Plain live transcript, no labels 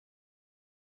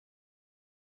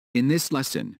In this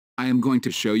lesson, I am going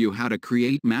to show you how to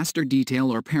create master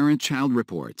detail or parent-child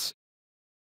reports.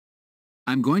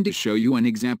 I'm going to show you an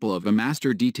example of a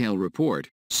master detail report,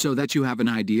 so that you have an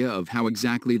idea of how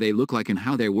exactly they look like and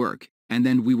how they work, and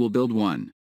then we will build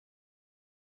one.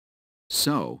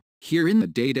 So, here in the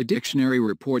data dictionary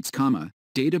reports,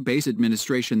 database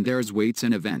administration, there's weights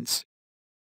and events.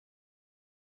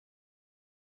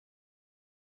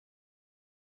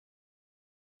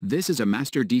 This is a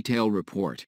master detail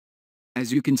report.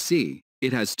 As you can see,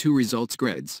 it has two results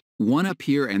grids, one up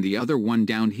here and the other one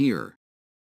down here.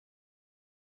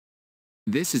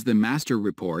 This is the master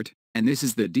report, and this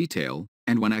is the detail,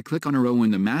 and when I click on a row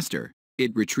in the master,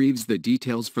 it retrieves the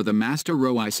details for the master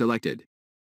row I selected.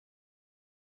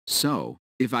 So,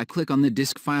 if I click on the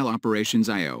disk file operations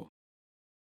IO,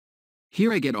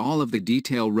 here I get all of the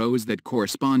detail rows that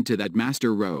correspond to that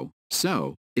master row.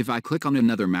 So, if I click on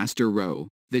another master row,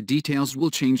 the details will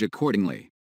change accordingly.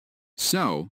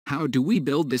 So, how do we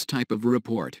build this type of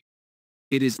report?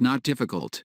 It is not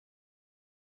difficult.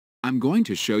 I'm going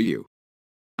to show you.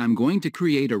 I'm going to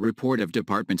create a report of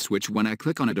departments which, when I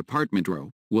click on a department row,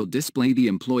 will display the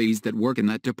employees that work in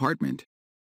that department.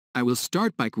 I will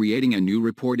start by creating a new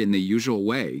report in the usual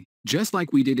way, just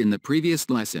like we did in the previous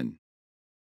lesson.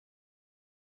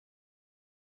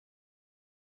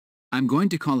 I'm going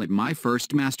to call it my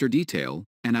first master detail,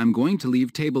 and I'm going to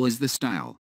leave table as the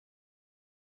style.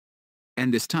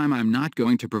 And this time I'm not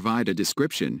going to provide a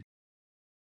description,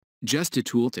 just a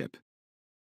tooltip.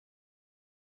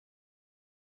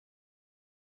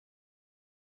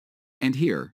 And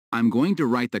here, I'm going to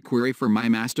write the query for my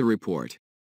master report.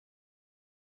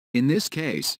 In this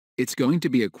case, it's going to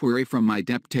be a query from my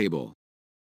dep table.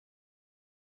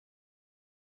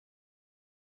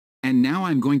 And now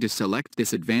I'm going to select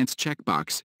this advanced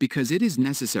checkbox, because it is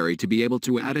necessary to be able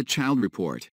to add a child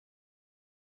report.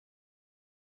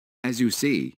 As you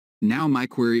see, now my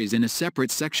query is in a separate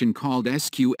section called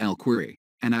SQL query,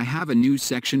 and I have a new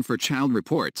section for child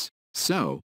reports,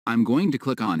 so I'm going to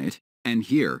click on it, and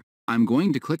here, I'm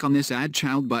going to click on this Add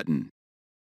Child button.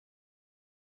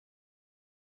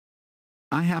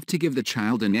 I have to give the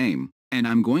child a name, and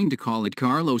I'm going to call it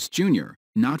Carlos Jr.,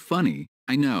 not funny,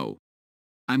 I know.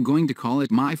 I'm going to call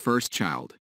it my first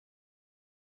child.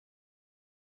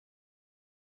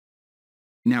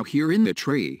 Now here in the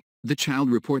tree, the child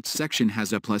reports section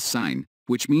has a plus sign,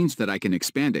 which means that I can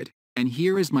expand it, and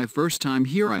here is my first time.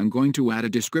 Here I am going to add a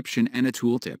description and a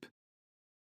tooltip.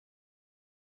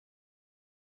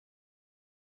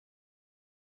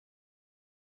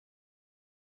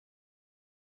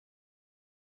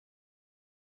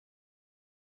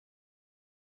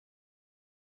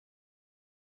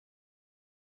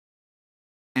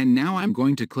 And now I'm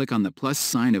going to click on the plus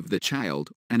sign of the child,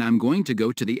 and I'm going to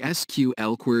go to the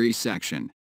SQL query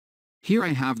section. Here I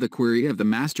have the query of the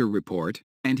master report,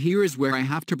 and here is where I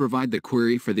have to provide the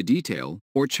query for the detail,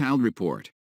 or child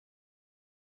report.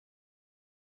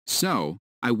 So,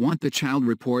 I want the child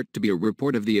report to be a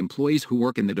report of the employees who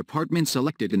work in the department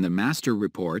selected in the master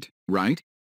report, right?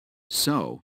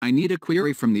 So, I need a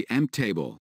query from the emp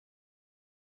table.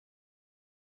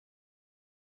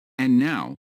 And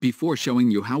now, before showing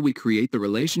you how we create the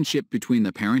relationship between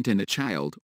the parent and the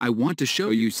child, I want to show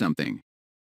you something.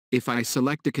 If I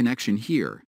select a connection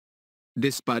here,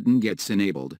 this button gets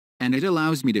enabled, and it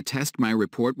allows me to test my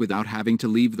report without having to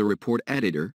leave the report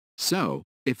editor. So,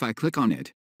 if I click on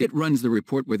it, it runs the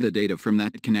report with the data from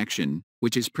that connection,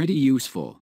 which is pretty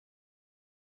useful.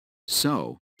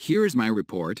 So, here is my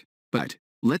report, but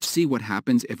let's see what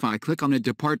happens if I click on a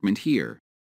department here.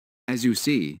 As you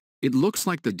see, it looks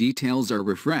like the details are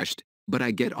refreshed, but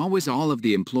I get always all of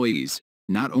the employees,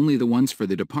 not only the ones for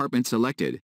the department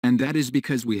selected, and that is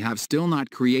because we have still not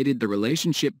created the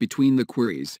relationship between the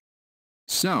queries.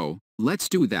 So, let's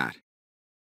do that.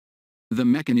 The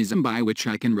mechanism by which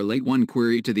I can relate one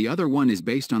query to the other one is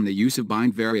based on the use of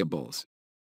bind variables.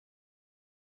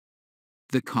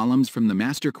 The columns from the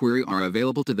master query are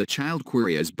available to the child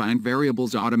query as bind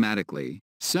variables automatically,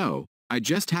 so I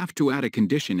just have to add a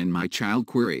condition in my child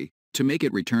query to make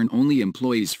it return only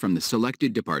employees from the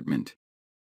selected department.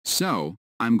 So,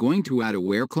 I'm going to add a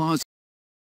where clause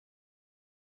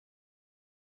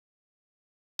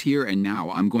here, and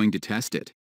now I'm going to test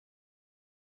it.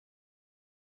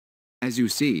 As you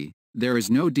see, there is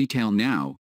no detail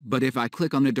now, but if I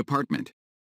click on a department,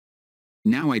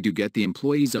 now I do get the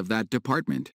employees of that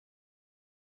department.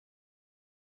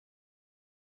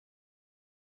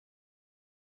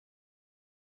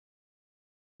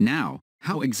 Now,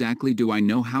 how exactly do I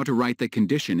know how to write the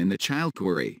condition in the child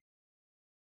query?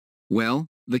 Well,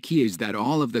 The key is that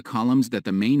all of the columns that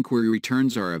the main query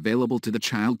returns are available to the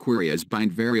child query as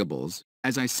bind variables,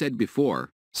 as I said before.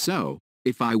 So,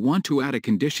 if I want to add a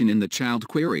condition in the child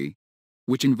query,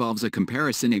 which involves a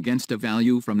comparison against a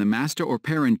value from the master or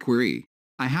parent query,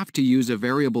 I have to use a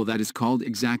variable that is called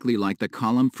exactly like the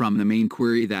column from the main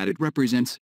query that it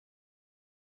represents.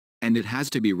 And it has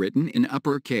to be written in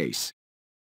uppercase.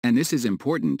 And this is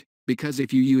important, because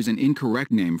if you use an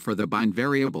incorrect name for the bind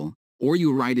variable, or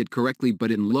you write it correctly but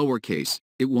in lowercase,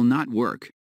 it will not work.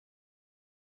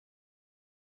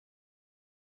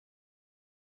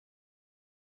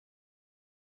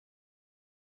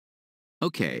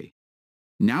 Okay.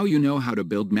 Now you know how to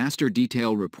build master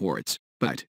detail reports,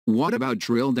 but what about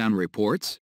drill down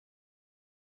reports?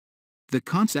 The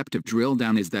concept of drill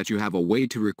down is that you have a way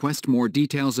to request more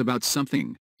details about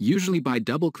something, usually by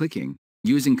double-clicking,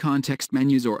 using context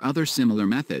menus or other similar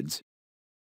methods.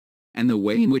 And the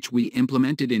way in which we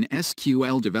implemented in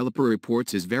SQL developer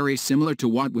reports is very similar to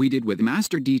what we did with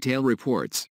master detail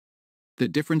reports. The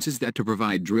difference is that to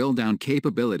provide drill down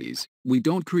capabilities, we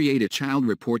don't create a child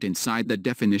report inside the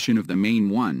definition of the main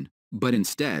one, but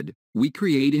instead, we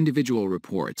create individual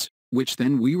reports, which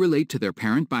then we relate to their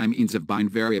parent by means of bind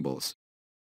variables.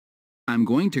 I'm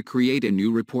going to create a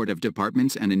new report of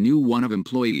departments and a new one of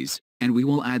employees, and we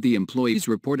will add the employees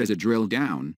report as a drill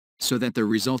down, so that the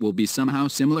result will be somehow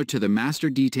similar to the master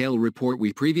detail report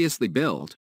we previously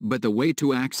built, but the way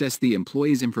to access the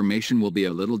employees' information will be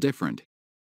a little different.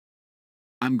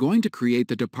 I'm going to create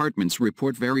the departments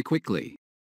report very quickly.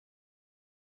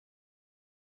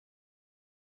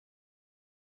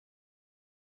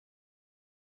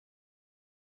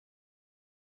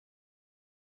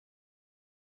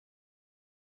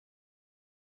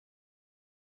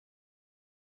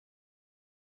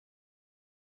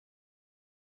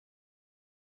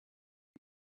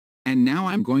 And now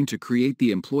I'm going to create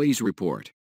the employees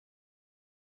report.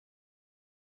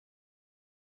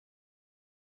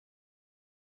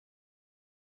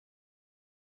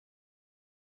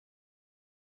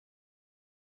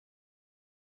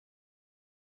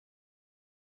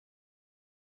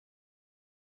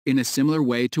 In a similar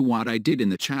way to what I did in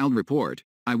the child report,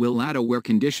 I will add a where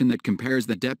condition that compares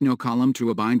the depno column to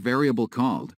a bind variable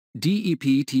called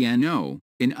deptno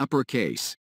in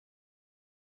uppercase.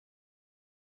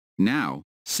 Now,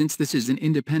 since this is an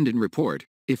independent report,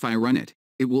 if I run it,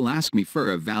 it will ask me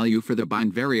for a value for the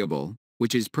bind variable,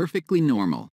 which is perfectly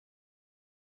normal.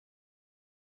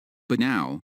 But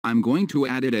now, I'm going to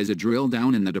add it as a drill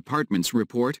down in the departments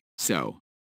report, so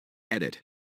edit.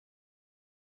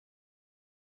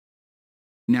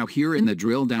 Now here in the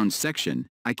drill down section,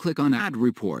 I click on Add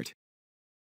Report.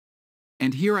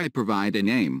 And here I provide a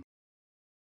name.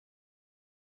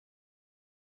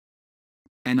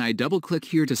 And I double-click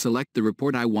here to select the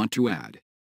report I want to add.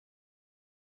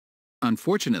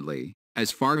 Unfortunately,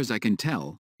 as far as I can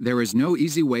tell, there is no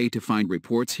easy way to find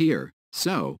reports here,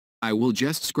 so I will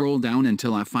just scroll down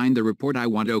until I find the report I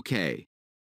want. OK.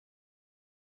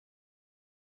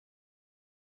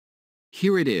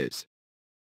 Here it is.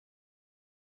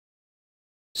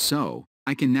 So,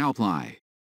 I can now apply.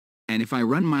 And if I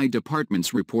run my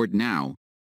departments report now,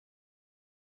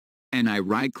 and I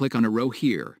right-click on a row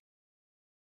here,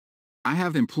 I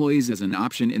have employees as an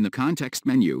option in the context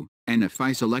menu, and if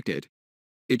I select it,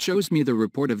 it shows me the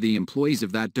report of the employees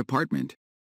of that department.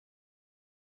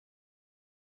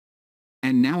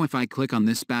 And now if I click on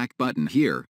this back button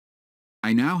here,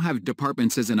 I now have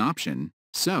departments as an option,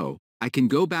 so I can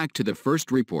go back to the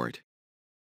first report.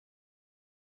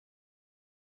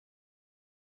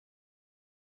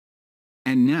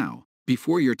 And now,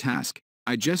 before your task,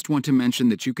 I just want to mention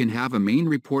that you can have a main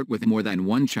report with more than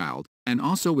one child, and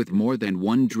also with more than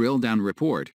one drill down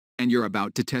report, and you're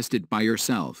about to test it by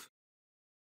yourself.